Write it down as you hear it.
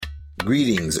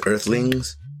Greetings,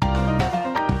 Earthlings.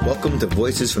 Welcome to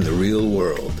Voices from the Real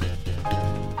World.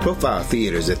 Profile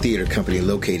Theater is a theater company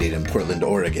located in Portland,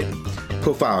 Oregon.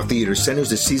 Profile Theater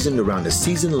centers the season around a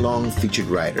season-long featured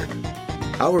writer.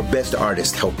 Our best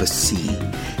artists help us see,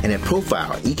 and at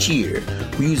Profile, each year,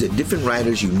 we use a different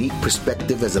writer's unique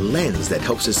perspective as a lens that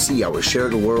helps us see our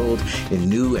shared world in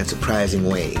new and surprising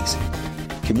ways.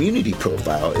 Community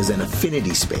Profile is an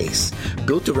affinity space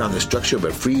built around the structure of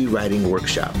a free writing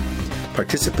workshop.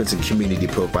 Participants in Community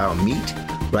Profile meet,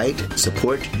 write,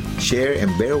 support, share,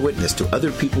 and bear witness to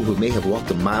other people who may have walked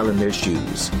a mile in their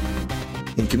shoes.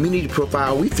 In Community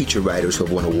Profile, we feature writers who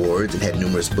have won awards and had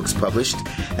numerous books published,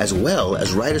 as well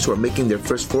as writers who are making their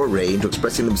first foray into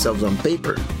expressing themselves on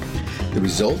paper. The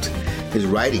result is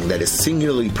writing that is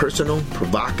singularly personal,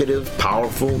 provocative,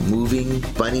 powerful, moving,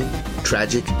 funny,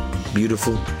 tragic,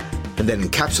 beautiful, and that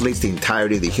encapsulates the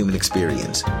entirety of the human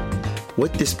experience.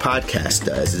 What this podcast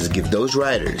does is give those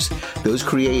writers, those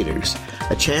creators,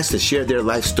 a chance to share their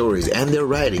life stories and their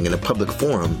writing in a public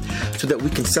forum so that we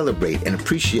can celebrate and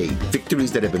appreciate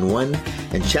victories that have been won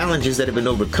and challenges that have been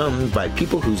overcome by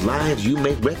people whose lives you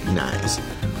may recognize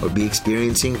or be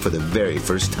experiencing for the very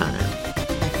first time.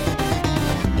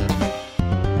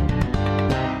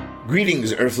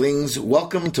 Greetings, Earthlings.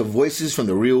 Welcome to Voices from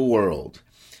the Real World.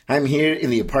 I'm here in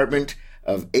the apartment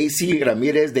of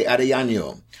a.c.ramírez de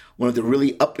Arellaño, one of the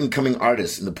really up-and-coming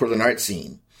artists in the Portland art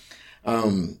scene.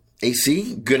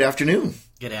 AC, good afternoon.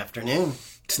 Good afternoon.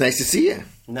 It's nice to see you.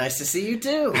 Nice to see you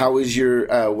too. How was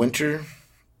your winter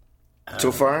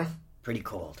so far? Pretty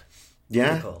cold. Yeah?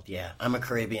 Pretty cold, yeah. I'm a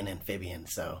Caribbean amphibian,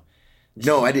 so...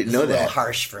 No, I didn't know that. It's a little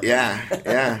harsh for me.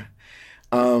 Yeah.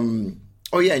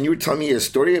 Oh, yeah, and you were telling me a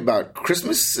story about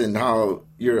Christmas and how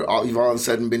you've all of a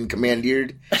sudden been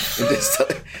commandeered into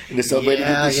celebrating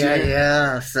this year.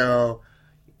 Yeah. So,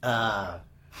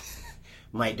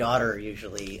 my daughter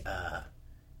usually,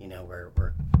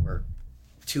 we're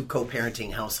two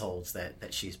co-parenting households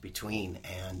that she's between,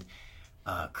 and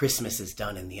Christmas is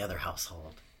done in the other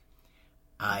household.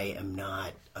 I am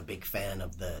not a big fan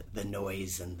of the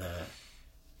noise and the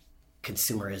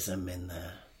consumerism and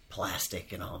the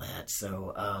plastic and all that.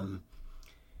 So,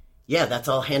 that's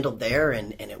all handled there,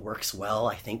 and it works well,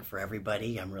 I think, for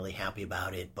everybody. I'm really happy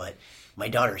about it. But my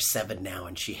daughter's 7 now,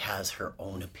 and she has her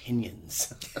own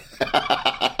opinions.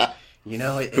 Who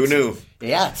knew?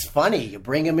 Yeah, it's funny. You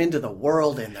bring them into the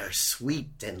world, and they're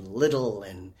sweet and little,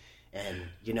 and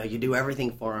you do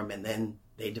everything for them, and then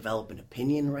they develop an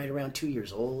opinion right around 2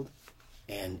 years old,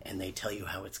 and they tell you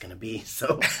how it's going to be.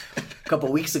 So a couple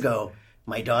of weeks ago,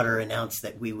 my daughter announced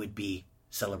that we would be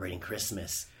celebrating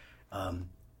Christmas.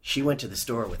 She went to the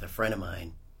store with a friend of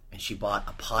mine, and she bought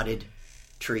a potted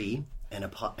tree and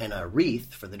a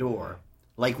wreath for the door,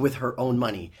 like with her own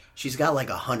money. She's got like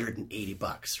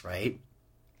 $180, right?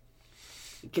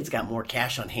 The kid's got more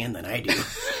cash on hand than I do.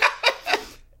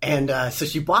 And so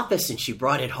she bought this, and she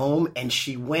brought it home, and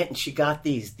she went and she got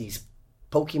these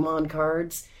Pokemon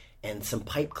cards and some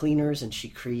pipe cleaners, and she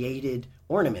created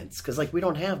ornaments, because we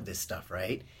don't have this stuff,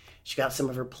 right? She got some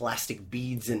of her plastic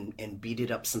beads and beaded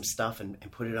up some stuff and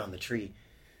put it on the tree.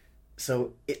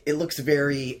 So it looks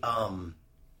very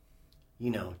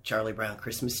Charlie Brown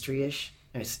Christmas tree-ish.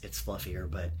 It's fluffier,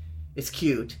 but it's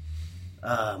cute.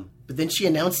 But then she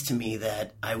announced to me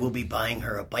that I will be buying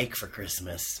her a bike for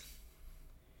Christmas.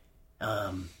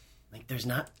 It's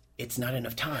not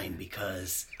enough time,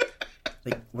 because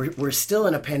we're still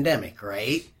in a pandemic,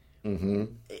 right? Mm-hmm.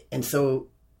 And so,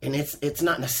 and it's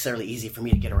not necessarily easy for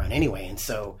me to get around anyway. And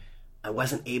so I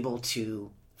wasn't able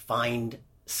to find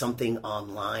something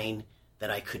online that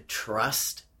I could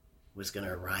trust was going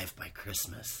to arrive by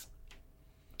Christmas.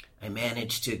 I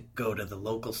managed to go to the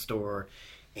local store,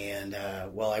 and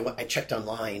I checked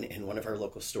online, and one of her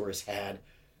local stores had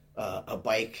a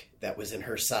bike that was in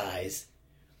her size,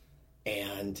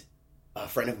 and a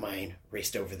friend of mine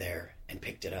raced over there and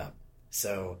picked it up.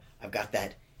 So I've got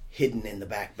that hidden in the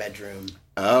back bedroom.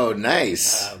 Oh,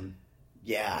 nice. I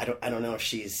don't know if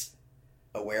she's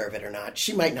aware of it or not.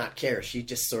 She might not care. She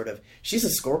just she's a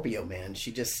Scorpio, man.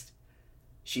 She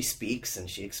speaks, and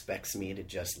she expects me to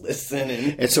just listen.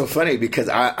 And it's so funny, because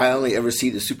I only ever see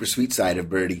the super sweet side of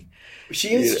Birdie.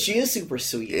 She is super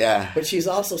sweet. Yeah. But she's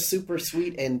also super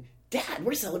sweet, and Dad,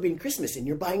 we're celebrating Christmas, and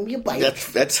you're buying me a bike.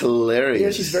 That's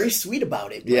hilarious. She's very sweet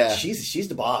about it. But yeah. She's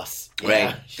the boss. Right.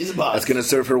 Yeah, she's the boss. That's going to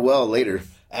serve her well later.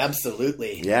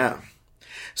 Absolutely. Yeah.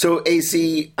 So,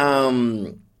 AC,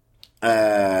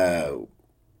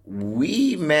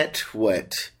 we met,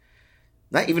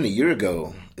 not even a year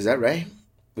ago. Is that right?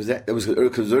 It was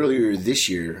earlier this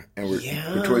year, and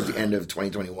we're towards the end of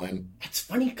 2021. It's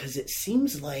funny, because it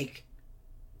seems like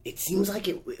it seems like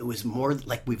it was more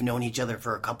like we've known each other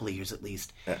for a couple of years at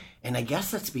least. Yeah. And I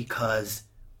guess that's because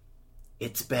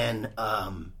it's been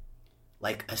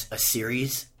like a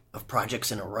series of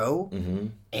projects in a row. Mm-hmm.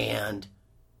 And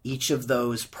each of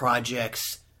those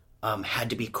projects had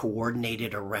to be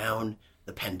coordinated around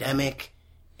the pandemic.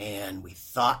 And we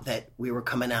thought that we were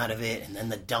coming out of it. And then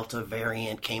the Delta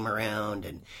variant came around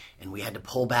and we had to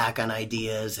pull back on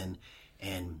ideas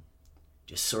and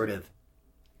just sort of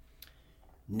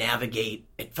navigate.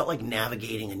 It felt like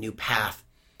navigating a new path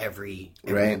every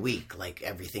week. Like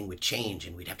everything would change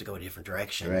and we'd have to go a different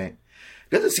direction. Right.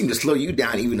 It doesn't seem to slow you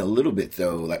down even a little bit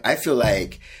though. Like I feel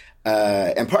like,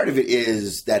 and part of it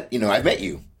is that, I've met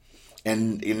you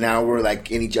and now we're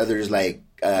like in each other's like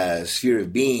sphere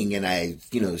of being, and I,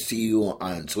 see you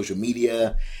on social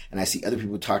media and I see other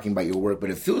people talking about your work, but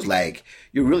it feels like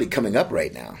you're really coming up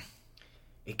right now.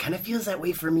 It kind of feels that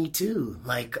way for me too.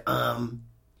 Like, I've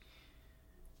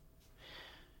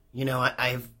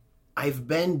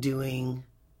been doing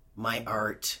my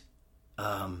art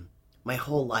my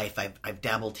whole life. I've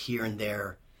dabbled here and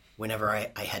there whenever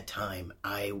I had time.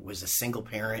 I was a single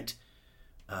parent.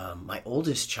 My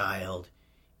oldest child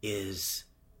is,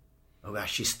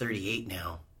 she's 38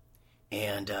 now.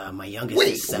 And my youngest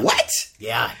is 7. What?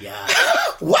 Yeah.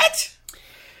 What?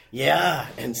 Yeah.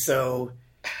 And so,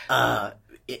 I'm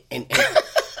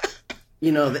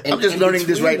just learning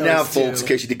this right now, folks, in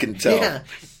case you couldn't tell. Yeah.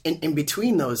 In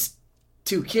between those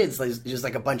 2 kids, there's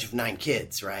like a bunch of 9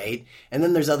 kids, right? And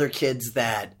then there's other kids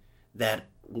that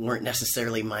weren't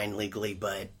necessarily mine legally,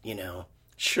 but,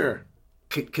 sure,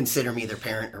 could consider me their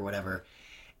parent or whatever.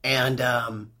 And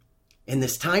in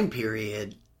this time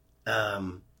period,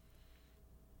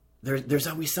 there's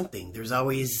always something. There's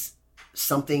always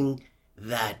something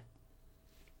that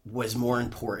was more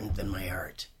important than my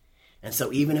art. And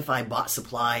so even if I bought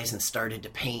supplies and started to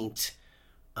paint,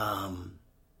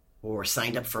 or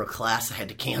signed up for a class I had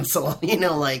to cancel,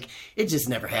 it just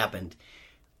never happened.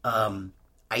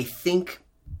 I think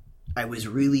I was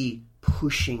really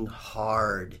pushing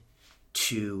hard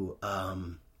to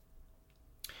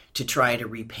try to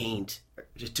repaint,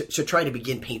 to try to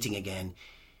begin painting again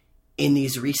in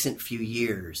these recent few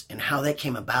years. And how that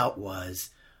came about was,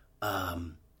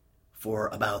 for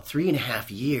about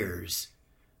 3.5 years,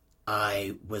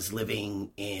 I was living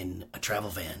in a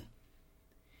travel van.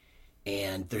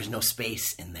 And there's no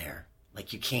space in there.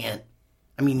 Like you can.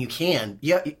 You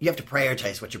have to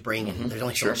prioritize what you're bringing. Mm-hmm. There's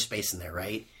only so much space in there,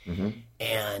 right? Mm-hmm.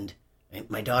 And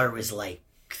my daughter was like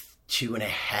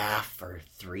 2.5 or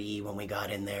 3 when we got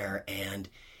in there. And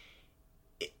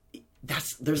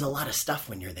there's a lot of stuff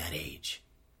when you're that age,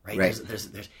 right?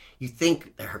 There's you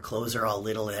think that her clothes are all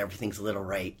little and everything's little,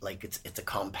 right? Like it's a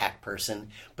compact person.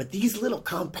 But these little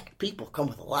compact people come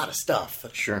with a lot of stuff.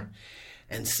 Sure.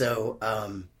 And so,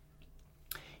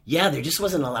 there just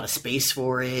wasn't a lot of space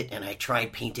for it, and I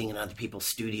tried painting in other people's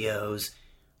studios.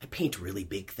 I paint really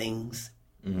big things.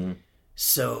 Mm-hmm.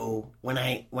 So when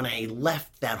I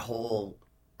left that whole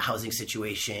housing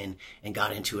situation and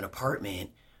got into an apartment,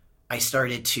 I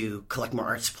started to collect more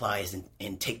art supplies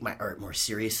and take my art more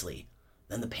seriously.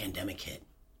 Then the pandemic hit,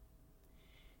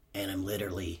 and I'm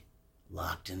literally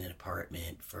locked in an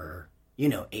apartment for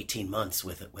 18 months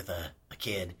with a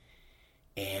kid.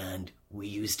 And we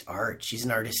used art. She's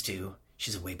an artist too.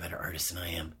 She's a way better artist than I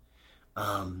am.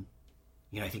 I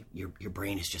think your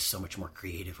brain is just so much more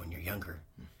creative when you're younger.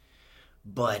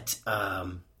 But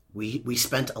we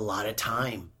spent a lot of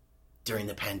time during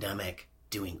the pandemic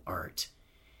doing art.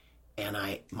 And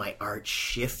my art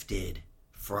shifted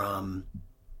from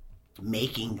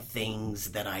making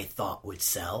things that I thought would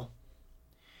sell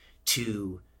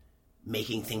to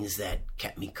making things that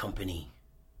kept me company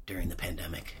during the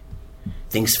pandemic.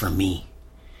 Things for me.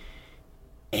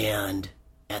 And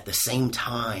at the same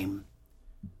time,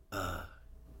 the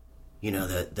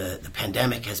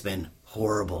pandemic has been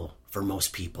horrible for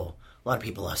most people. A lot of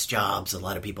people lost jobs. A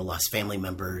lot of people lost family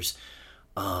members.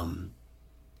 But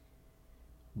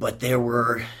there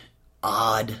were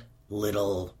odd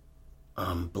little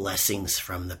blessings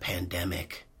from the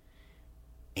pandemic.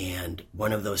 And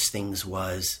one of those things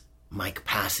was my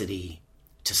capacity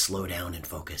to slow down and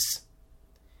focus.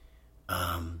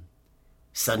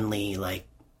 Suddenly, like,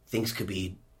 things could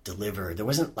be delivered. There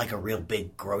wasn't like a real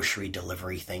big grocery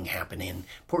delivery thing happening.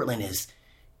 Portland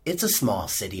it's a small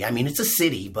city. It's a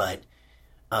city, but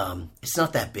it's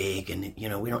not that big. And,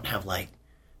 we don't have like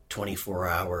a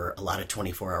lot of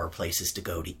 24-hour places to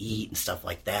go to eat and stuff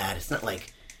like that. It's not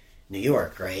like New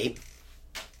York, right?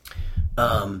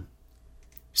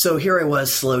 So here I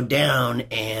was slowed down,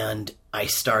 and I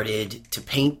started to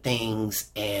paint things,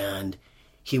 and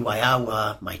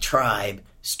Hiwayawa, my tribe,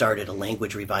 started a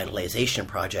language revitalization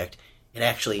project. It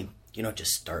actually, you don't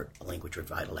just start a language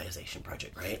revitalization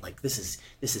project, right? Like this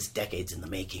is decades in the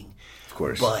making. Of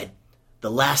course. But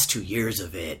the last 2 years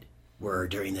of it were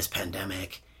during this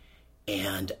pandemic,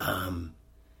 and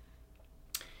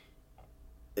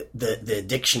the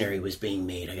dictionary was being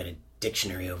made. I got a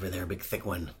dictionary over there, a big thick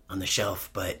one on the shelf.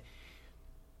 But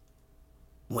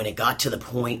when it got to the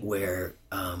point where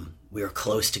we were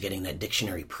close to getting that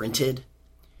dictionary printed,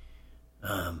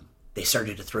 they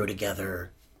started to throw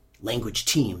together language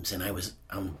teams, and I was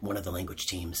on one of the language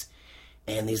teams.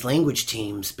 And these language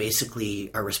teams,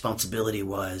 basically, our responsibility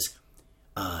was,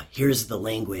 here's the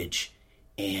language,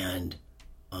 and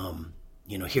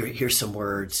here's some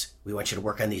words. We want you to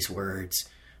work on these words.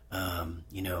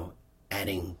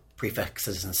 Adding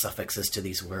prefixes and suffixes to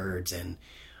these words, and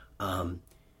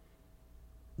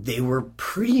they were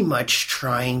pretty much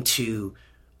trying to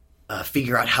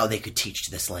figure out how they could teach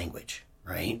this language,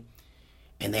 right?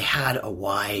 And they had a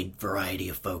wide variety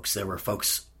of folks. There were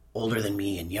folks older than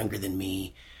me and younger than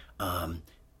me.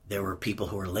 There were people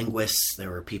who were linguists.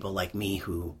 There were people like me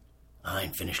who I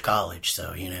didn't finish college,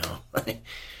 so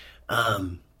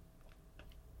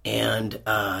and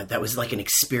that was like an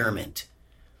experiment.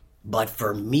 But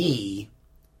for me,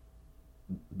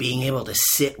 being able to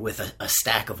sit with a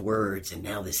stack of words and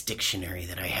now this dictionary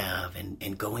that I have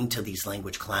and going to these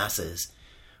language classes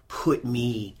put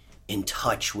me in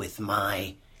touch with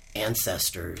my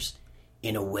ancestors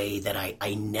in a way that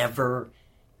I never,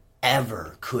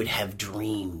 ever could have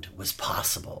dreamed was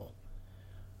possible.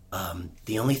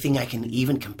 The only thing I can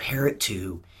even compare it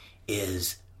to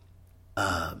is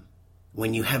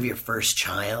when you have your first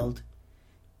child,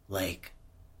 like,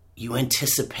 you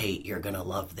anticipate you're going to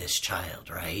love this child,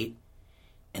 right?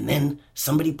 And then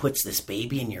somebody puts this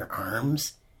baby in your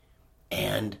arms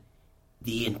and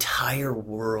the entire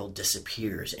world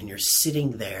disappears, and you're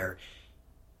sitting there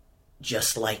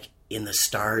just like in the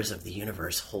stars of the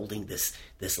universe holding this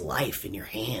life in your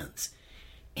hands.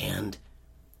 And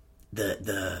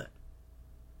the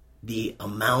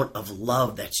amount of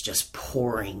love that's just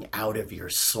pouring out of your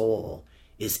soul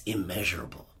is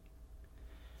immeasurable.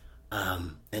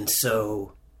 And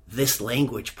so this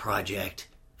language project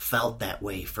felt that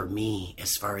way for me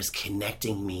as far as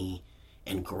connecting me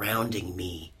and grounding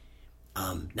me,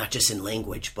 not just in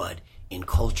language, but in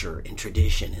culture, in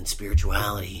tradition, in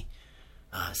spirituality,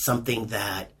 something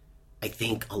that I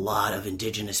think a lot of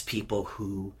Indigenous people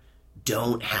who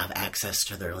don't have access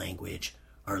to their language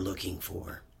are looking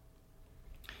for.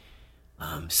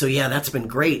 So yeah, that's been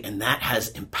great, and that has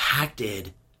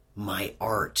impacted my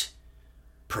art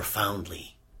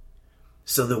profoundly.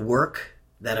 So the work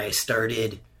that I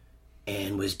started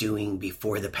and was doing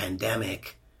before the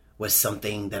pandemic was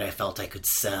something that I felt I could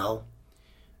sell,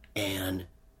 and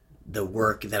the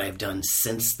work that I've done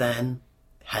since then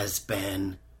has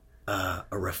been a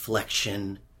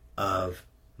reflection of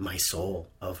my soul,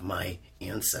 of my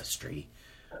ancestry,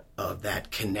 of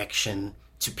that connection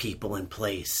to people and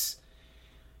place.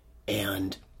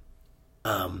 And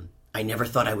I never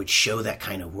thought I would show that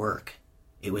kind of work.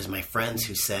 It was my friends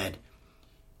who said,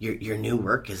 your new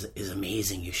work is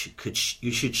amazing. You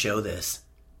should show this.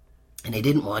 And I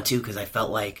didn't want to, because I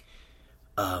felt like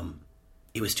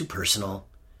it was too personal.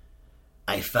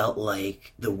 I felt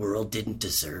like the world didn't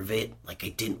deserve it. Like I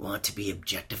didn't want to be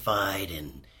objectified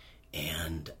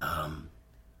and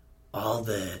all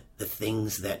the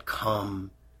things that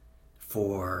come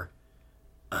for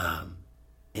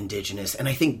Indigenous, and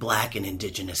I think Black and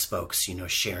Indigenous folks,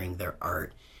 sharing their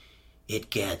art. It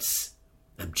gets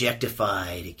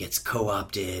objectified, it gets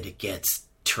co-opted, it gets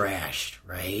trashed,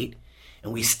 right?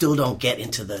 And we still don't get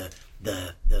into the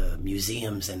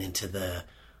museums and into the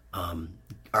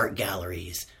art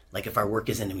galleries. Like if our work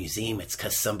is in a museum, it's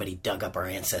because somebody dug up our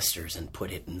ancestors and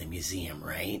put it in the museum,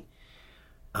 right?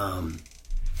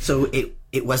 So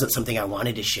it wasn't something I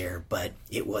wanted to share, but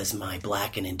it was my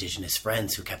Black and Indigenous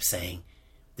friends who kept saying,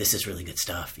 this is really good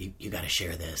stuff. You got to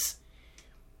share this.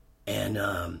 And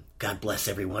God bless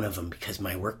every one of them, because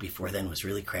my work before then was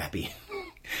really crappy.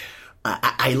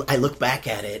 I look back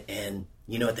at it, and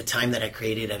at the time that I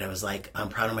created it, I was like, I'm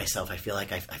proud of myself. I feel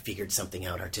like I figured something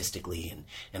out artistically,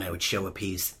 and I would show a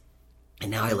piece. And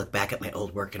now I look back at my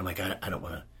old work, and I'm like, I don't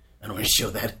want to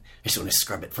show that. I just want to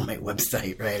scrub it from my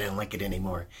website, right? I don't like it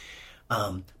anymore.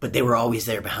 But they were always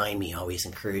there behind me, always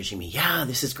encouraging me. Yeah,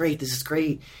 this is great. This is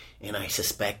great. And I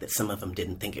suspect that some of them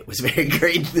didn't think it was very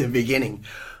great in the beginning.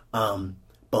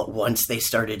 But once they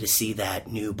started to see that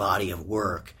new body of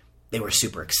work, they were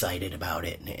super excited about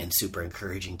it and super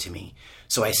encouraging to me.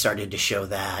 So I started to show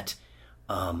that.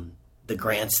 The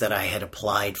grants that I had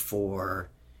applied for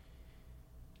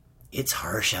it's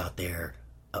harsh out there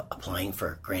applying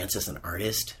for grants as an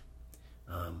artist.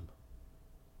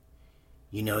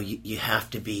 You have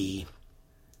to be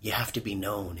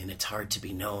known, and it's hard to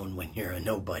be known when you're a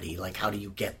nobody. Like, how do you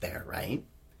get there, right?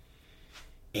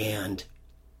 And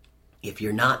if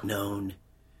you're not known,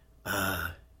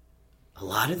 a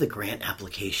lot of the grant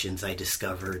applications I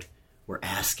discovered were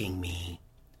asking me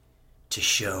to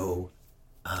show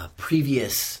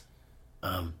previous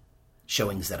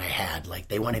showings that I had. Like,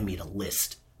 they wanted me to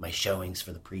list my showings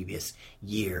for the previous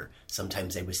year.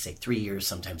 Sometimes they would say 3 years,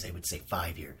 sometimes they would say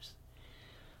 5 years.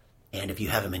 And if you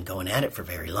haven't been going at it for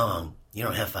very long, you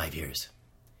don't have 5 years.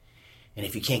 And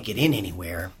if you can't get in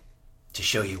anywhere to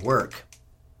show your work,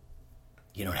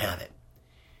 you don't have it.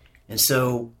 And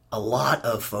so a lot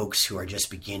of folks who are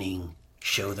just beginning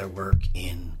show their work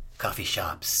in coffee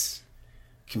shops,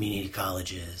 community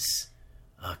colleges,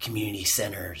 community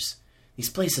centers. These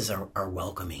places are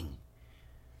welcoming.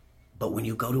 But when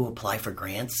you go to apply for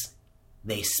grants,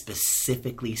 they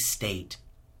specifically state,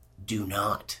 do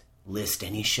not list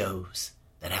any shows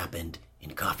that happened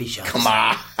in coffee shops,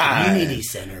 community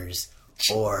centers,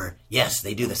 or, yes,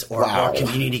 they do this, or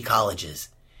community colleges.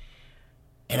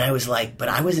 And I was like, but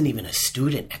I wasn't even a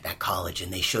student at that college,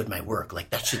 and they showed my work.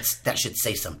 Like, that should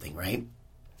say something, right?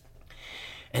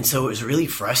 And so it was really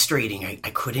frustrating.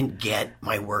 I couldn't get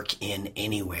my work in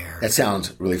anywhere. That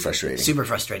sounds really frustrating. Super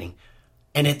frustrating.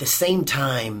 And at the same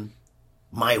time,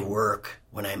 my work,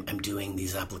 when I'm doing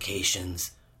these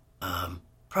applications,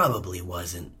 probably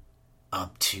wasn't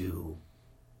up to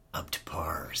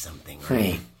par or something,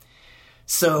 right?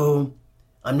 So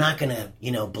I'm not going to,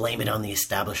 blame it on the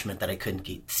establishment that I couldn't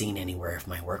get seen anywhere if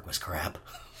my work was crap.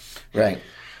 Right.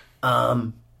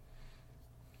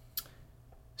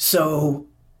 So,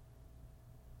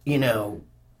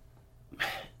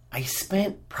 I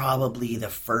spent probably the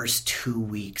first 2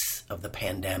 weeks of the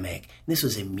pandemic. This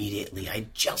was immediately.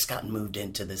 I'd just gotten moved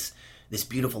into this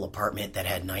beautiful apartment that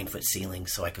had 9-foot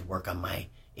ceilings, so I could work on my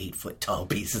 8-foot tall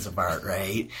pieces of art,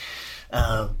 right?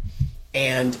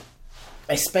 And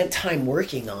I spent time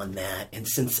working on that, and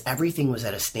since everything was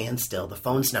at a standstill, the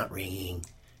phone's not ringing,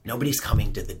 nobody's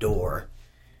coming to the door.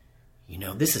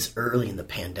 This is early in the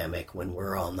pandemic when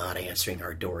we're all not answering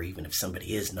our door, even if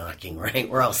somebody is knocking, right?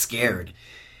 We're all scared.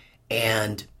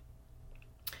 And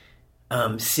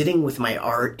sitting with my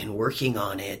art and working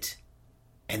on it,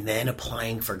 and then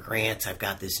applying for grants, I've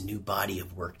got this new body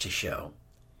of work to show.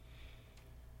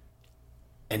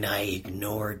 And I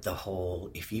ignored the whole,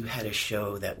 if you had a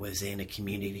show that was in a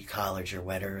community college or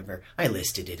whatever, I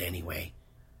listed it anyway.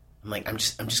 I'm like, I'm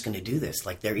just going to do this.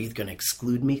 Like, they're either going to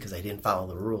exclude me because I didn't follow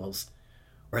the rules,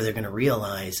 or they're going to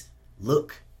realize,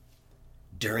 look,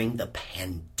 during the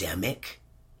pandemic,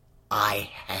 I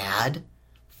had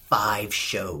 5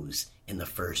 shows in the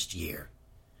first year.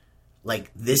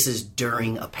 Like, this is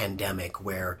during a pandemic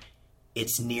where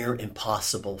it's near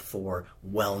impossible for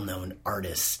well-known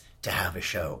artists to have a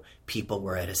show. People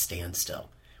were at a standstill.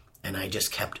 And I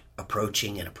just kept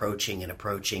approaching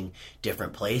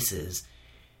different places.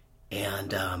 And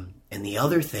the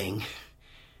other thing,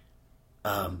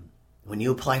 when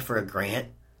you apply for a grant,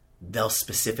 they'll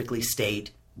specifically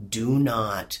state, do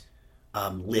not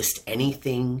list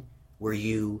anything where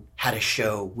you had a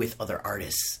show with other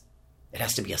artists. It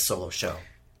has to be a solo show.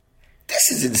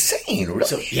 This is insane,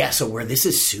 really. So where this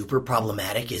is super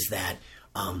problematic is that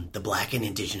the Black and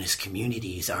Indigenous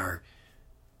communities are,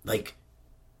 like,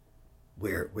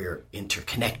 we're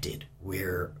interconnected.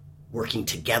 We're working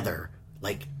together.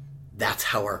 Like, that's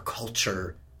how our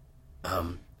culture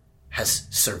has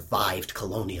survived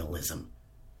colonialism.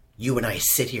 You and I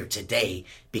sit here today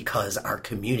because our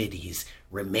communities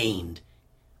remained,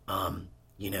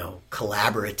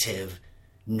 collaborative,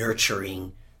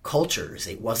 nurturing cultures.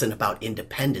 It wasn't about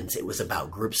independence. It was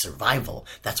about group survival.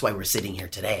 That's why we're sitting here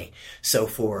today. So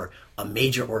for a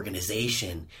major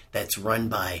organization that's run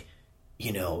by,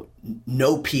 no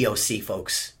POC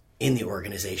folks in the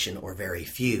organization, or very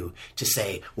few, to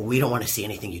say, well, we don't want to see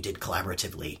anything you did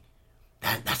collaboratively,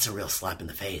 that's a real slap in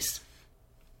the face.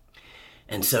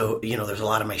 And so, there's a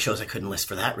lot of my shows I couldn't list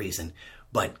for that reason.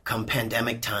 But come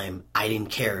pandemic time, I didn't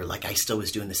care. Like, I still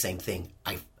was doing the same thing.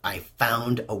 I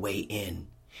found a way in,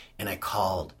 and I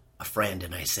called a friend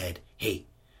and I said, hey,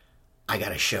 I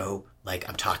got a show. Like,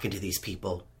 I'm talking to these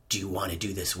people. Do you want to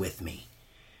do this with me?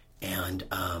 And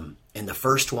in the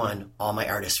first one, all my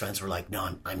artist friends were like,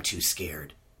 no, I'm too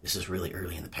scared. This is really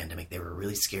early in the pandemic. They were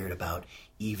really scared about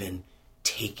even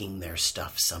taking their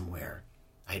stuff somewhere.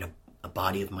 I had a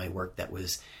body of my work that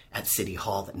was at City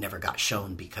Hall that never got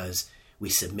shown because we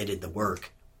submitted the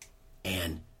work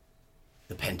and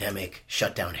the pandemic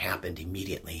shutdown happened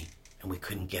immediately and we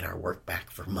couldn't get our work back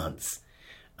for months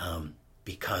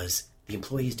because the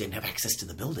employees didn't have access to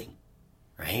the building,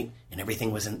 right? And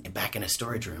everything was back in a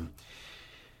storage room.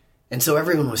 And so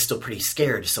everyone was still pretty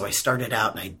scared. So I started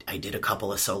out and I did a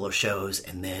couple of solo shows.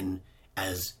 And then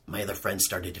as my other friends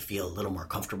started to feel a little more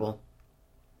comfortable,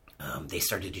 they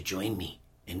started to join me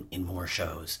in more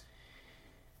shows.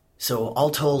 So all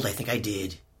told, I think I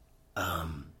did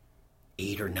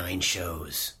 8 or 9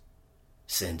 shows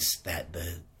since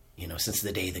since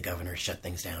the day the governor shut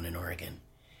things down in Oregon.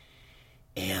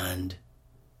 And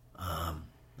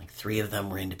 3 of them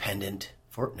were independent.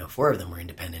 4 of them were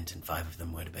independent, and 5 of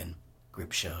them would have been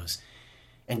group shows.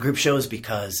 And group shows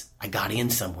because I got in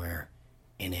somewhere,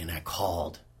 and then I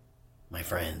called my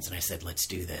friends, and I said, let's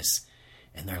do this.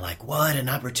 And they're like, what, an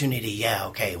opportunity? Yeah,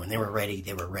 okay. When they were ready,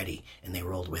 and they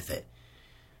rolled with it.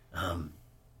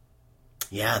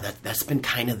 That's been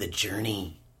kind of the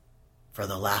journey for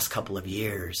the last couple of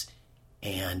years.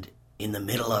 And in the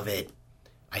middle of it,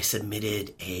 I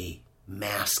submitted a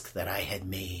mask that I had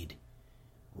made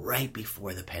right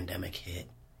before the pandemic hit,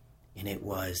 and it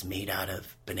was made out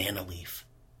of banana leaf.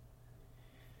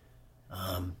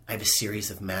 I have a series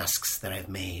of masks that I've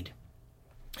made,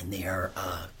 and they are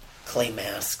clay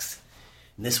masks.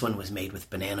 And this one was made with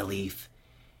banana leaf,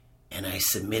 and I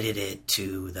submitted it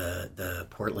to the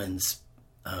Portland's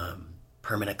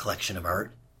permanent collection of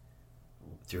art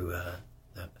through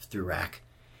RAC,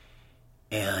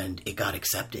 and it got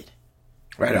accepted.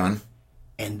 Right on.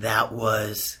 And that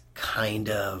was kind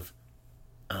of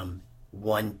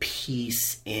one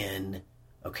piece in,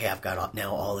 okay, I've got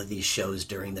now all of these shows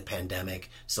during the pandemic,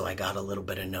 so I got a little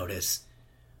bit of notice.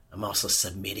 I'm also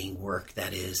submitting work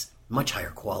that is much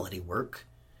higher quality work.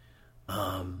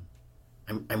 I'm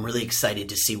really excited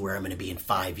to see where I'm going to be in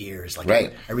 5 years.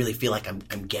 Right. I really feel like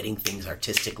I'm getting things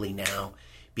artistically now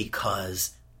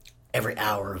because every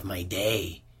hour of my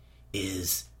day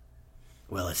is,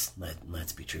 well,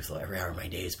 let's be truthful. Every hour of my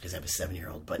day is because I have a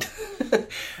 7-year-old, but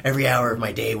every hour of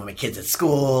my day when my kid's at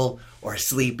school or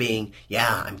sleeping,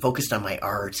 I'm focused on my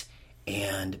art,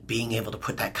 and being able to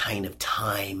put that kind of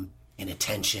time and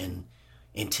attention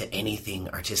into anything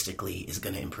artistically is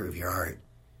going to improve your art.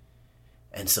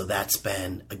 And so that's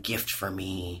been a gift for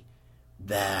me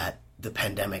that the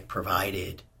pandemic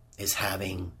provided, is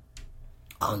having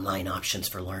online options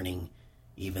for learning,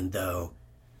 even though,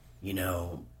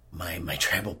 my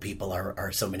tribal people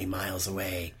are so many miles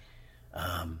away.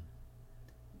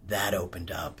 That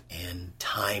opened up, and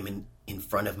time in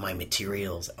front of my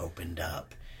materials opened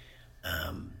up,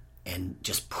 and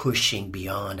just pushing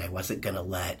beyond. I wasn't going to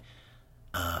let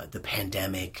the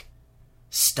pandemic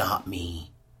stop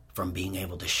me from being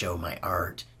able to show my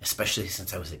art, especially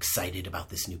since I was excited about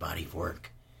this new body of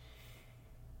work.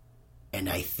 And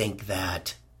I think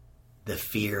that the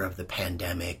fear of the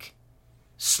pandemic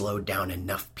slowed down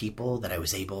enough people that I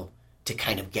was able to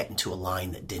kind of get into a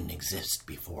line that didn't exist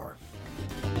before.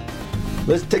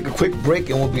 Let's take a quick break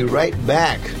and we'll be right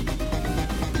back.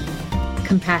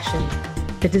 Compassion,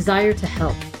 the desire to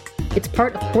help. It's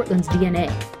part of Portland's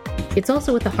DNA. It's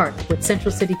also at the heart of what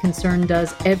Central City Concern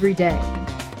does every day.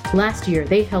 Last year,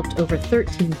 they helped over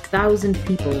 13,000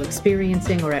 people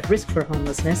experiencing or at risk for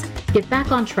homelessness get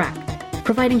back on track,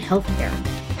 providing healthcare,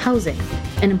 housing,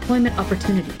 and employment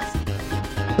opportunities.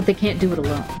 But they can't do it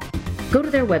alone. Go to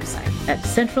their website at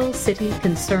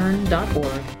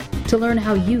centralcityconcern.org to learn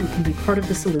how you can be part of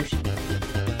the solution.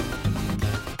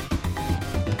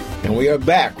 And we are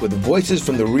back with voices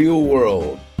from the real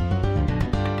world.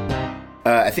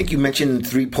 I think you mentioned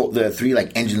the three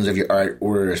engines of your art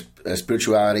were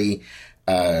spirituality,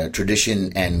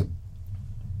 tradition, and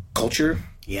culture.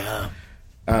 Yeah.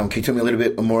 Can you tell me a little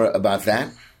bit more about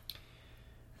that?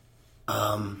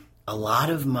 A lot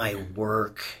of my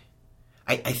work,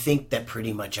 I think that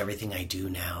pretty much everything I do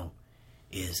now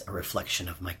is a reflection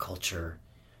of my culture.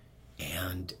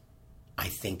 And I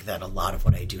think that a lot of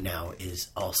what I do now is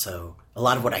also, a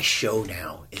lot of what I show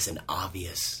now is an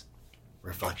obvious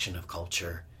reflection of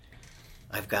culture.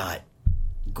 I've got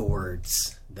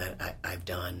gourds that I've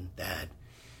done that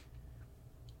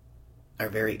are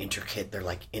very intricate. They're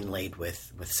like inlaid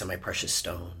with semi-precious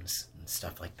stones and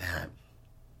stuff like that.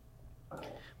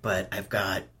 But I've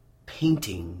got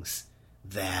paintings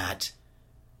that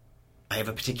I have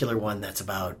a particular one that's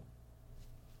about,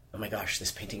 oh my gosh,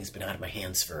 this painting has been out of my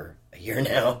hands for a year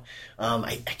now.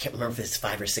 I can't remember if it's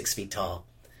 5 or 6 feet tall.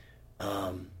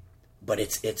 But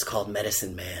it's called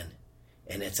Medicine Man,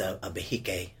 and it's a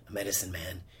Behike, a medicine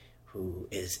man, who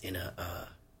is in a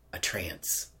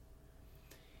trance.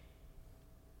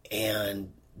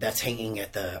 And that's hanging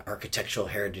at the Architectural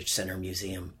Heritage Center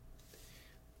Museum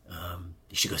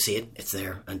You should go see it. It's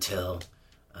there until,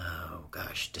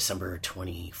 December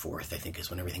 24th, I think, is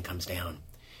when everything comes down.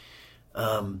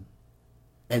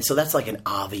 And so that's like an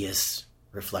obvious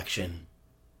reflection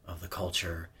of the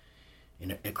culture.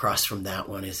 And across from that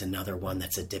one is another one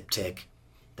that's a diptych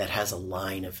that has a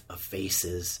line of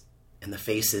faces. And the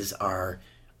faces are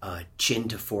chin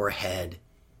to forehead,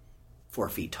 4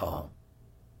 feet tall.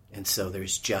 And so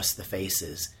there's just the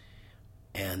faces.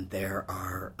 And there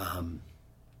are,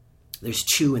 there's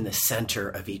 2 in the center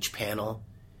of each panel.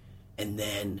 And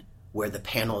then where the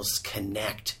panels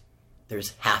connect,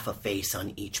 there's half a face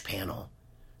on each panel.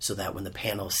 So that when the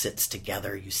panel sits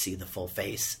together, you see the full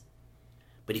face.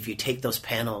 But if you take those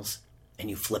panels and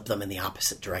you flip them in the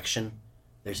opposite direction,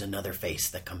 there's another face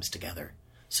that comes together.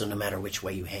 So no matter which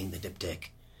way you hang the diptych,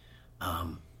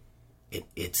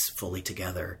 it's fully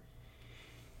together.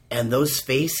 And those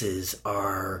faces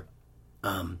are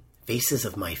faces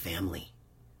of my family.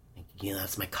 You know,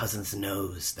 that's my cousin's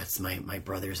nose. That's my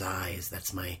brother's eyes.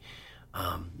 That's my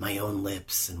own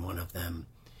lips in one of them.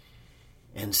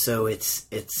 And so it's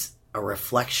a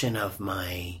reflection of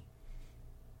my,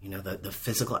 you know, the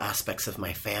physical aspects of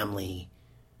my family,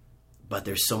 but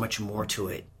there's so much more to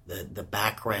it. The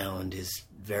background is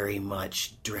very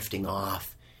much drifting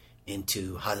off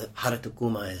into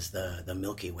Haratukuma is the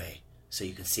Milky Way. So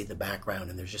you can see the background,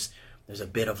 and there's a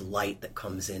bit of light that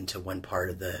comes into one part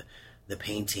of the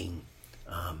painting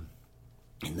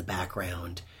in the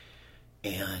background,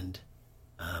 and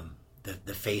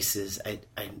the faces.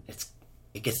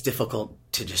 It gets difficult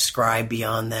to describe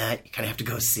beyond that. You kind of have to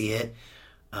go see it,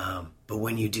 but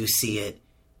when you do see it,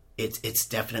 it's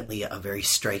definitely a very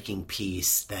striking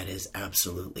piece that is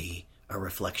absolutely a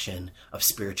reflection of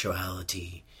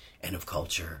spirituality and of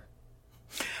culture.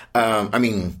 I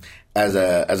mean, as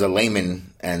a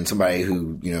layman and somebody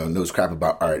who, you know, knows crap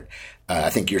about art, I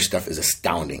think your stuff is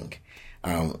astounding.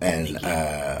 I mean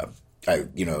that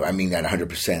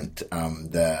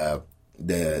 100%.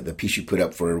 The piece you put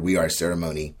up for We Are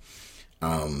ceremony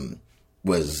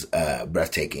was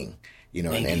breathtaking, you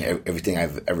know, and everything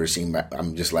I've ever seen.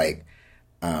 I'm just like,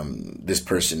 this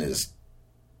person is,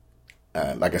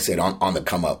 like I said, on the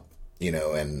come up, you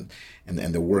know, and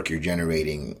the work you're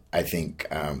generating, I think,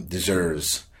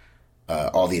 deserves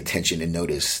all the attention and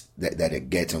notice that it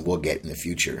gets and will get in the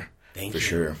future. Thank you. For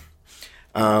sure.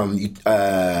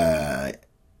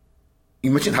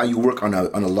 You mentioned how you work on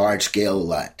a large scale a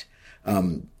lot.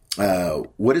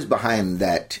 What is behind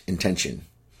that intention,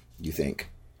 you think?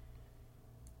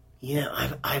 You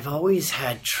know, I've always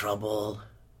had trouble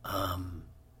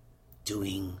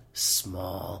doing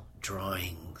small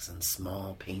drawings and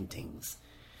small paintings.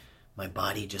 My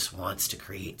body just wants to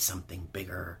create something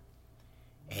bigger.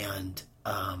 And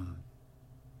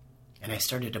I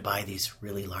started to buy these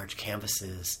really large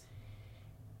canvases.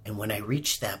 And when I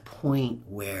reached that point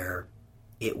where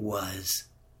it was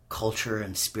culture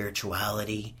and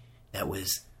spirituality that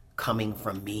was coming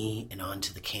from me and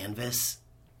onto the canvas,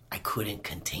 I couldn't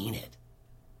contain it.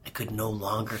 I could no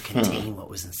longer contain what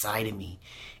was inside of me.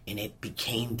 And it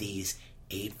became these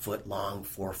 8-foot long,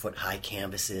 4-foot high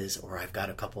canvases, or I've got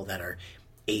a couple that are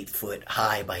 8 foot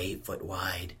high by 8 foot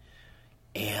wide.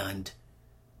 And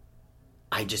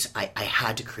I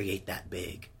had to create that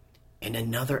big. And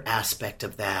another aspect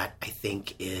of that, I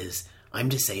think, is I'm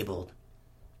disabled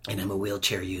and I'm a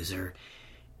wheelchair user,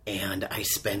 and I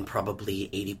spend probably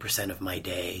 80% of my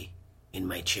day in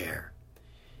my chair.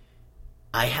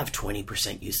 I have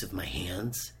 20% use of my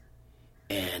hands,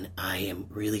 and I am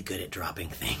really good at dropping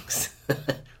things.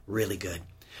 Really good.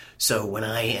 So when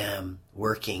I am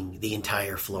working, the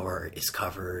entire floor is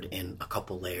covered in a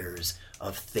couple layers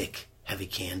of thick, heavy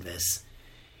canvas,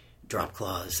 drop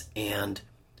cloths, and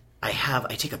I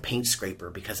take a paint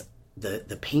scraper because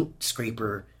the paint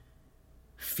scraper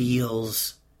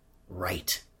feels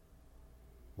right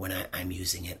when I'm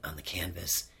using it on the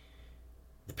canvas.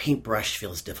 The paintbrush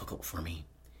feels difficult for me.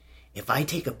 If I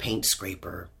take a paint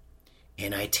scraper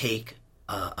and I take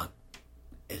the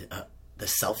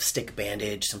self-stick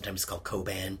bandage, sometimes it's called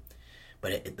Coban,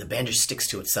 but the bandage sticks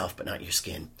to itself but not your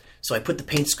skin. So I put the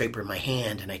paint scraper in my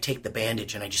hand and I take the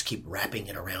bandage and I just keep wrapping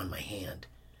it around my hand.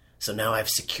 So now I've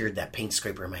secured that paint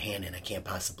scraper in my hand and I can't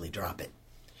possibly drop it.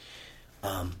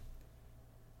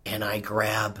 And I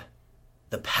grab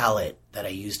the palette that I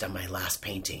used on my last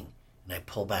painting and I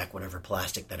pull back whatever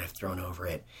plastic that I've thrown over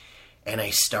it. And I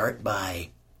start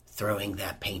by throwing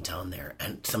that paint on there.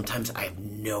 And sometimes I have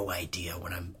no idea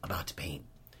what I'm about to paint.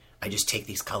 I just take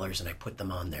these colors and I put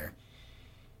them on there.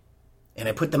 And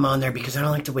I put them on there because I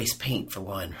don't like to waste paint, for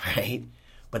one, right?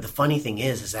 But the funny thing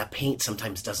is that paint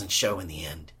sometimes doesn't show in the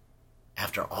end.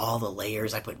 after all the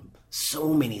layers. I put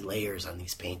so many layers on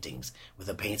these paintings with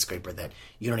a paint scraper that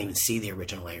you don't even see the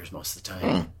original layers most of the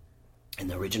time. And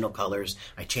the original colors,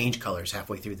 I change colors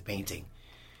halfway through the painting.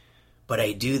 But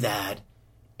I do that,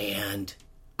 and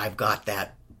I've got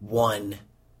that one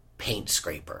paint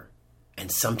scraper. And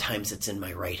sometimes it's in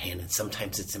my right hand, and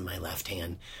sometimes it's in my left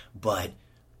hand. But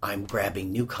I'm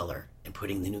grabbing new color and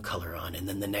putting the new color on, and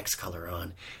then the next color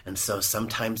on. And so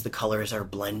sometimes the colors are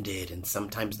blended, and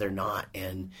sometimes they're not.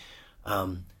 And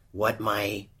what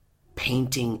my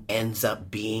painting ends up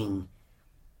being,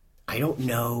 I don't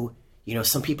know. You know,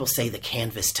 some people say the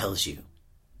canvas tells you.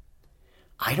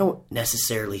 I don't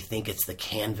necessarily think it's the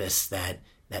canvas that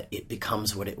it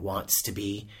becomes what it wants to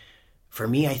be. For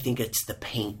me, I think it's the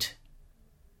paint.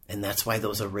 And that's why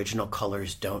those original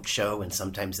colors don't show, and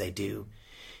sometimes they do.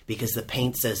 Because the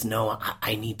paint says, no,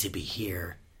 I need to be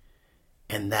here.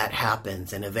 And that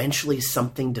happens. And eventually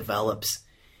something develops.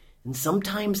 And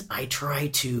sometimes I try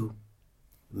to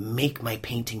make my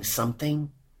painting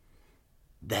something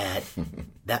that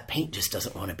that paint just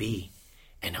doesn't want to be.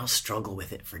 And I'll struggle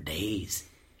with it for days.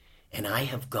 And I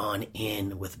have gone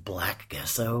in with black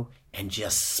gesso and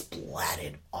just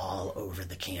splatted all over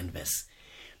the canvas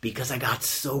because I got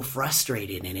so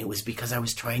frustrated. And it was because I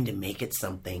was trying to make it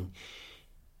something.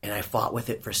 And I fought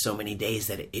with it for so many days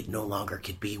that it no longer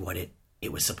could be what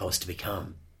it was supposed to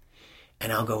become.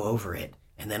 And I'll go over it.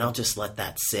 And then I'll just let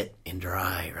that sit and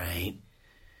dry, right?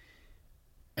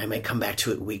 I might come back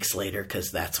to it weeks later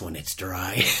because that's when it's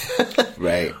dry.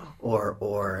 Right.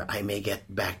 Or I may get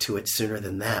back to it sooner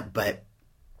than that. But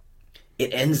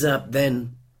it ends up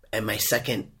then, at my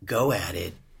second go at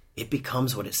it, it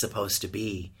becomes what it's supposed to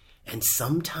be. And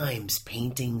sometimes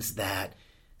paintings that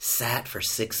sat for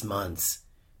 6 months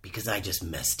because I just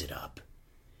messed it up.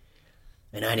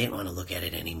 And I didn't want to look at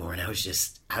it anymore. And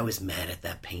I was mad at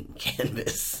that paint and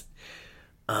canvas.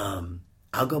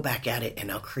 I'll go back at it and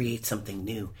I'll create something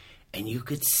new. And you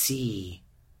could see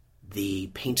the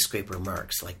paint scraper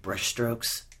marks, like brush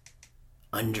strokes,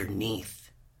 underneath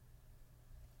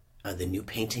the new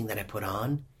painting that I put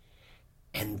on.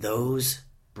 And those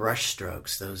brush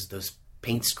strokes, those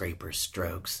paint scraper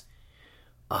strokes,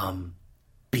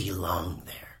 belong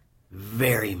there.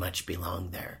 Very much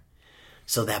belong there.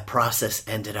 So that process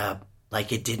ended up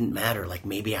like it didn't matter. Like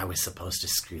maybe I was supposed to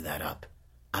screw that up.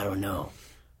 I don't know.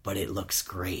 But it looks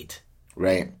great.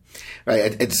 Right.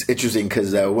 It's interesting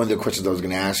because one of the questions I was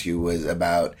going to ask you was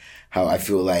about how I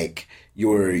feel like in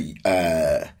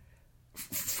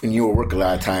your work a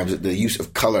lot of times, the use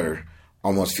of color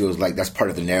almost feels like that's part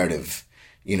of the narrative,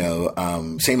 you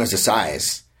know, same as the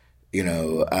size, you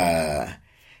know,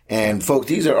 and folks,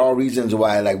 these are all reasons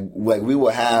why like we will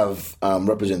have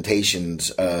representations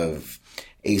of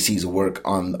AC's work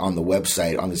on the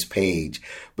website, on this page,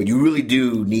 but you really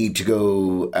do need to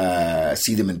go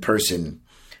see them in person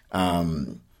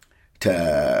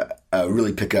to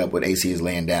really pick up what AC is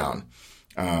laying down,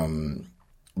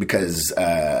 because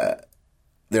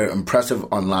they're impressive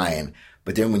online,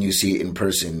 but then when you see it in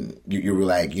person, you're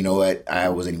like, you know what, I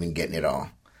wasn't even getting it all,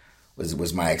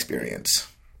 was my experience.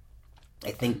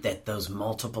 I think that those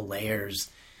multiple layers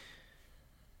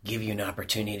give you an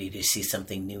opportunity to see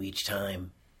something new each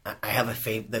time. I have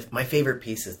my favorite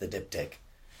piece is the diptych.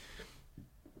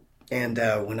 And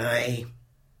when I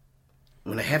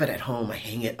have it at home, I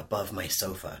hang it above my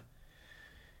sofa.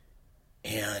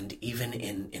 And even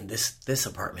in this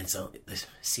apartment, so the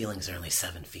ceilings are only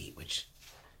 7 feet, which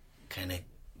kind of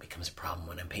becomes a problem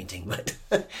when I'm painting. But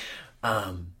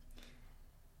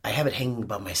I have it hanging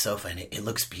above my sofa, and it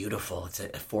looks beautiful. It's a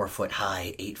 4 foot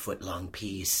high, 8 foot long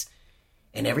piece.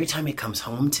 And every time it comes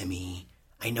home to me,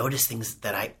 I notice things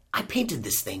that I painted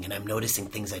this thing, and I'm noticing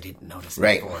things I didn't notice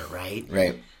before, right?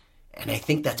 Right. And I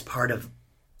think that's part of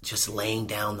just laying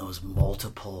down those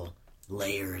multiple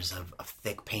layers of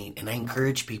thick paint. And I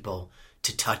encourage people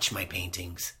to touch my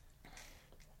paintings,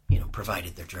 you know,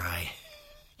 provided they're dry.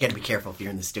 You got to be careful if you're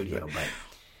in the studio, but...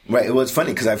 Right. Well, it's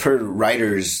funny because I've heard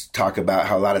writers talk about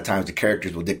how a lot of times the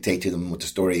characters will dictate to them what the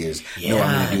story is. Yes. No,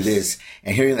 I'm going to do this.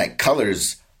 And hearing that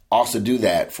colors also do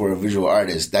that for a visual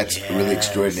artist, that's really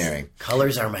extraordinary.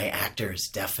 Colors are my actors,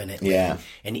 definitely. Yeah.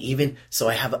 And even, so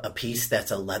I have a piece that's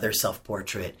a leather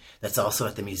self-portrait that's also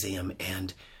at the museum.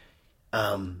 And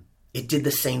it did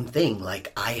the same thing.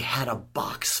 Like I had a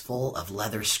box full of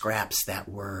leather scraps that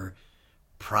were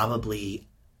probably,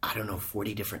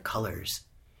 40 different colors.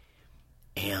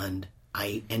 And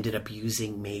I ended up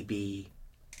using maybe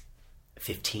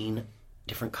 15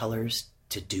 different colors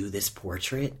to do this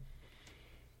portrait.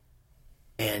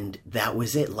 And that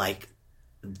was it. Like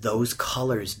those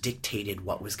colors dictated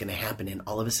what was going to happen. And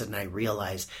all of a sudden I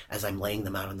realized, as I'm laying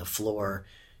them out on the floor,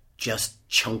 just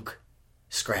chunk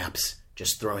scraps,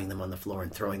 just throwing them on the floor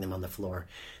and throwing them on the floor,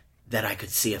 that I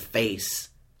could see a face.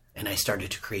 And I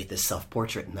started to create this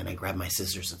self-portrait, and then I grabbed my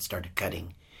scissors and started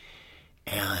cutting.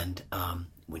 And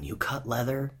when you cut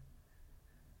leather,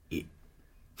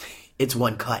 it's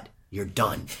one cut. You're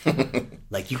done.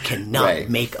 Like, you cannot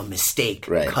make a mistake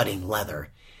cutting leather.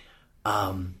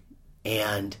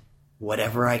 And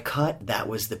whatever I cut, that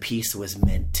was the piece was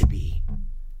meant to be.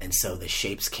 And so the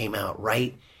shapes came out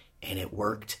right, and it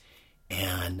worked.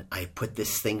 And I put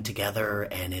this thing together,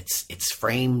 and it's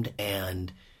framed,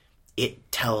 and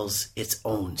it tells its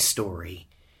own story.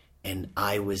 And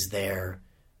I was there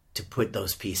to put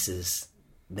those pieces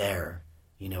there.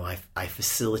 You know, I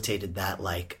facilitated that,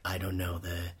 like, I don't know,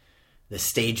 the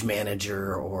stage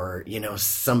manager, or, you know,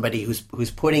 somebody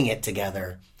who's putting it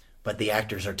together, but the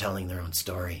actors are telling their own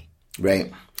story.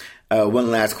 Right. One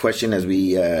last question as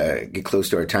we get close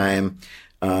to our time.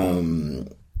 You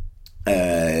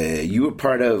were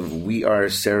part of We Are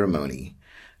Ceremony,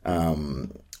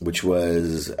 which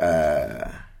was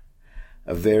a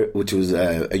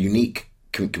unique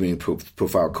community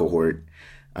profile cohort,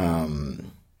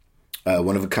 one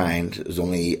of a kind. It was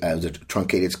was a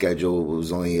truncated schedule. It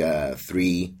was only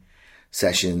 3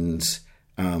 sessions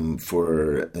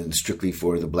strictly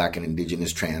for the Black and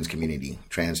Indigenous trans community,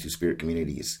 trans Two-Spirit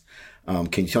communities.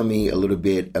 Can you tell me a little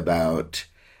bit about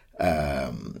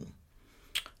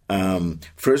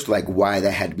first, like, why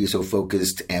that had to be so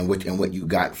focused, and what you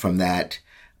got from that,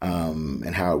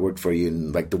 and how it worked for you,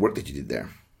 and, like, the work that you did there?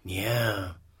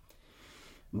 Yeah.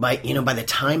 By the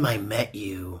time I met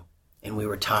you and we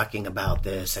were talking about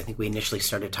this, I think we initially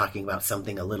started talking about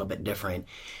something a little bit different.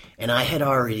 And I had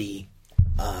already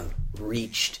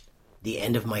reached the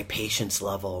end of my patience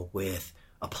level with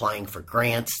applying for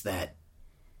grants that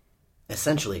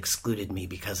essentially excluded me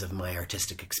because of my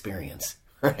artistic experience,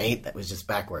 right? That was just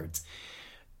backwards.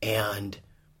 And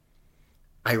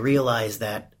I realized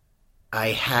that I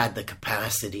had the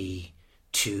capacity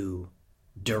to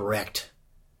direct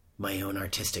my own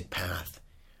artistic path.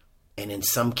 And in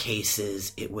some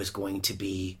cases, it was going to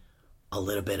be a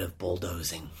little bit of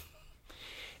bulldozing.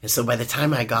 And so by the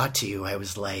time I got to you, I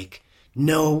was like,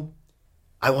 no,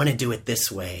 I want to do it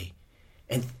this way.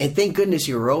 And thank goodness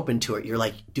you were open to it. You're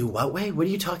like, do what way? What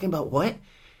are you talking about? What?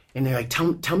 And they're like,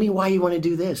 tell me why you want to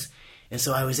do this. And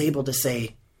so I was able to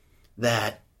say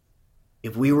that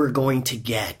if we were going to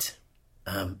get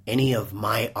any of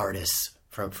my artists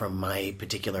from my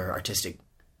particular artistic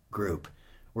group,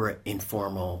 were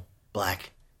informal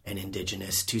Black and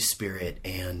Indigenous, Two-Spirit,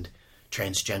 and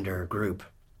transgender group,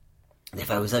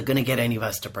 if I was going to get any of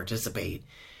us to participate,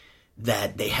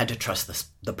 that they had to trust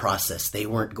the process. They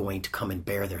weren't going to come and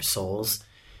bare their souls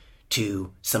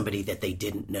to somebody that they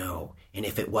didn't know. And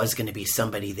if it was going to be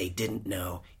somebody they didn't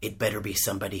know, it better be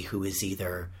somebody who is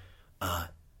either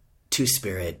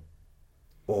Two-Spirit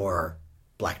or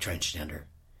Black transgender.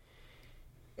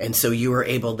 And so you were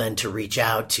able then to reach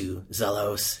out to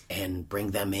Zelos and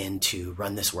bring them in to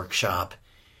run this workshop.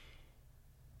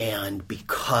 And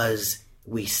because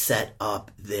we set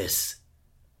up this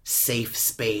safe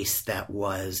space that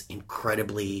was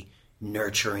incredibly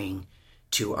nurturing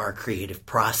to our creative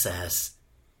process,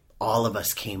 all of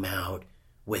us came out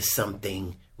with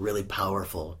something really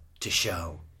powerful to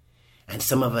show. And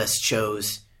some of us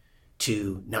chose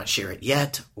to not share it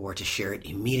yet or to share it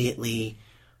immediately.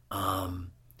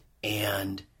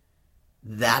 And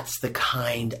that's the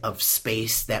kind of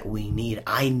space that we need.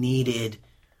 I needed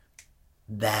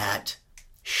that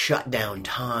shutdown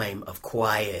time of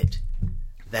quiet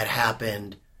that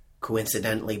happened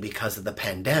coincidentally because of the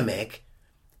pandemic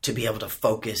to be able to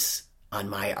focus on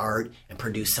my art and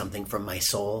produce something from my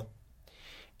soul.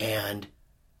 And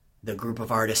the group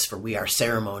of artists for We Are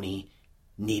Ceremony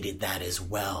needed that as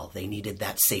well. They needed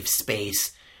that safe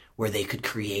space where they could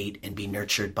create and be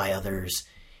nurtured by others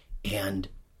and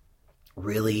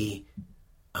really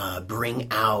bring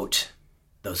out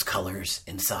those colors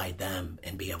inside them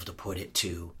and be able to put it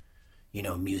to,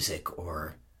 music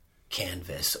or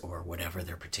canvas or whatever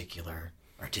their particular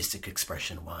artistic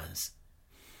expression was.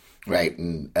 Right.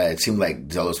 And it seemed like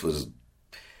Zelos was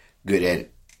good at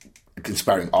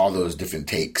inspiring all those different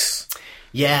takes.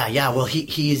 Yeah. Well,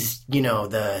 he's,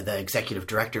 the executive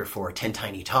director for 10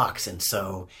 Tiny Talks. And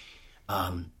so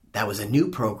that was a new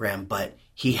program, but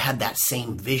he had that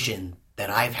same vision that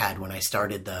I've had when I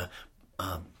started the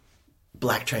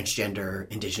Black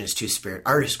Transgender Indigenous Two-Spirit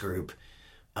Artist Group,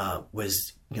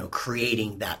 was,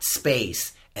 creating that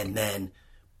space and then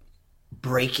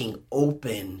breaking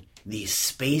open these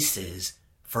spaces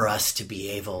for us to be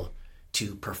able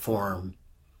to perform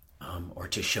or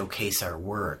to showcase our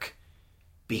work,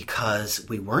 because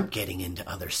we weren't getting into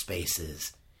other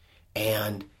spaces.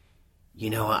 And,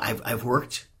 I've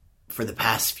worked for the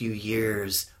past few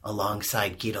years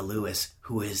alongside Gita Lewis,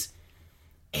 who is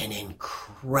an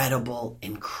incredible,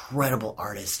 incredible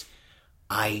artist.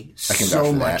 I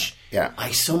so much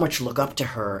look up to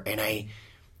her, and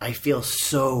I feel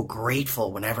so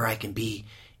grateful whenever I can be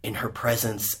in her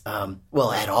presence,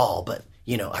 at all, but,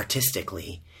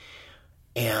 artistically.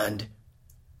 And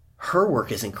her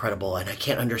work is incredible, and I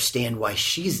can't understand why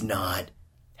she's not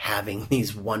having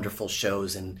these wonderful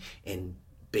shows in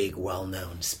big,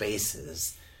 well-known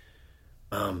spaces.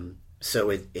 So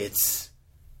it's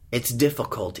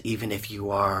difficult, even if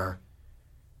you are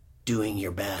doing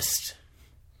your best,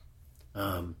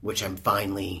 which I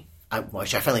finally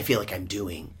feel like I'm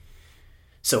doing.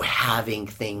 So having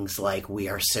things like We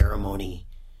Are Ceremony,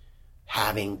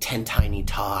 having 10 Tiny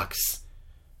Talks,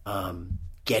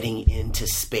 getting into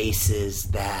spaces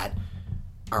that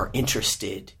are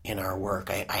interested in our work.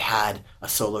 I had a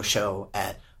solo show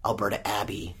at Alberta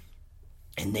Abbey,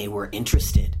 and they were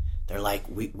interested. They're like,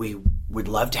 we would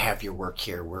love to have your work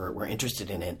here. We're interested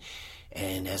in it.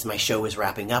 And as my show was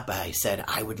wrapping up, I said,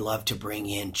 I would love to bring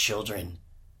in children's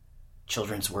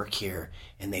work here.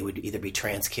 And they would either be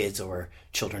trans kids or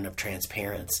children of trans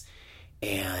parents.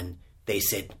 And they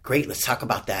said, great, let's talk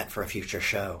about that for a future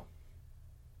show.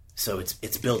 So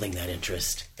it's building that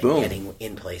interest and getting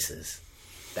in places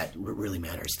that really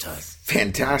matters to us.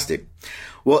 Fantastic.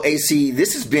 Well, AC,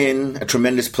 this has been a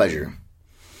tremendous pleasure.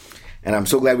 And I'm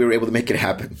so glad we were able to make it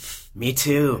happen. Me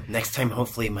too. Next time,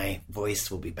 hopefully, my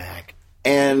voice will be back.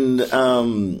 And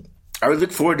I would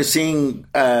look forward to seeing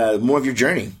more of your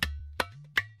journey.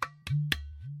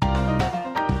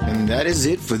 And that is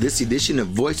it for this edition of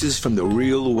Voices from the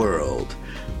Real World.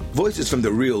 Voices from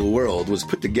the Real World was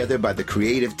put together by the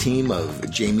creative team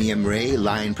of Jamie M. Ray,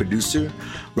 line producer,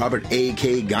 Robert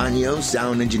A.K. Gagno,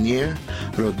 sound engineer,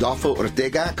 Rodolfo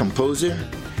Ortega, composer,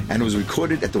 and was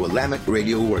recorded at the Willamette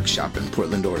Radio Workshop in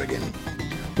Portland, Oregon,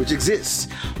 which exists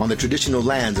on the traditional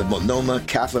lands of Multnomah,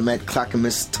 Calumet,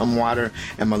 Clackamas, Tumwater,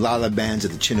 and Malala bands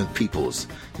of the Chinook peoples,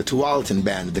 the Tualatin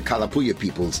band of the Kalapuya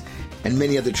peoples, and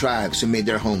many other tribes who made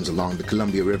their homes along the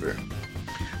Columbia River.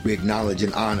 We acknowledge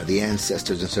and honor the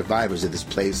ancestors and survivors of this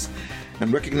place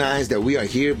and recognize that we are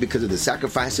here because of the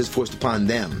sacrifices forced upon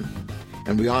them,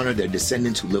 and we honor their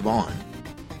descendants who live on.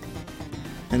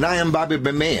 And I am Bobby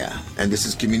Bermea, and this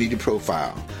is Community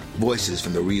Profile, Voices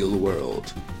from the Real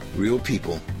World. Real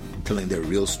people telling their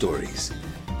real stories.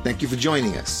 Thank you for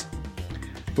joining us.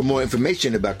 For more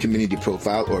information about Community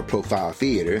Profile or Profile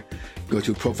Theater, go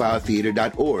to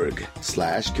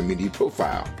profiletheater.org/community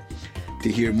profile.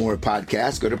 To hear more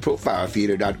podcasts, go to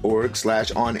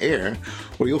profiletheater.org/on-air,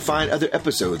 where you'll find other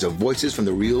episodes of Voices from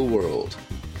the Real World.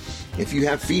 If you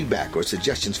have feedback or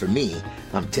suggestions for me,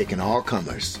 I'm taking all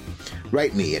comers.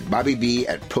 Write me at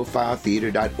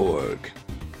bobbyb@profiletheater.org.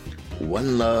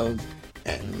 One love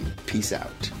and peace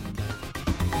out.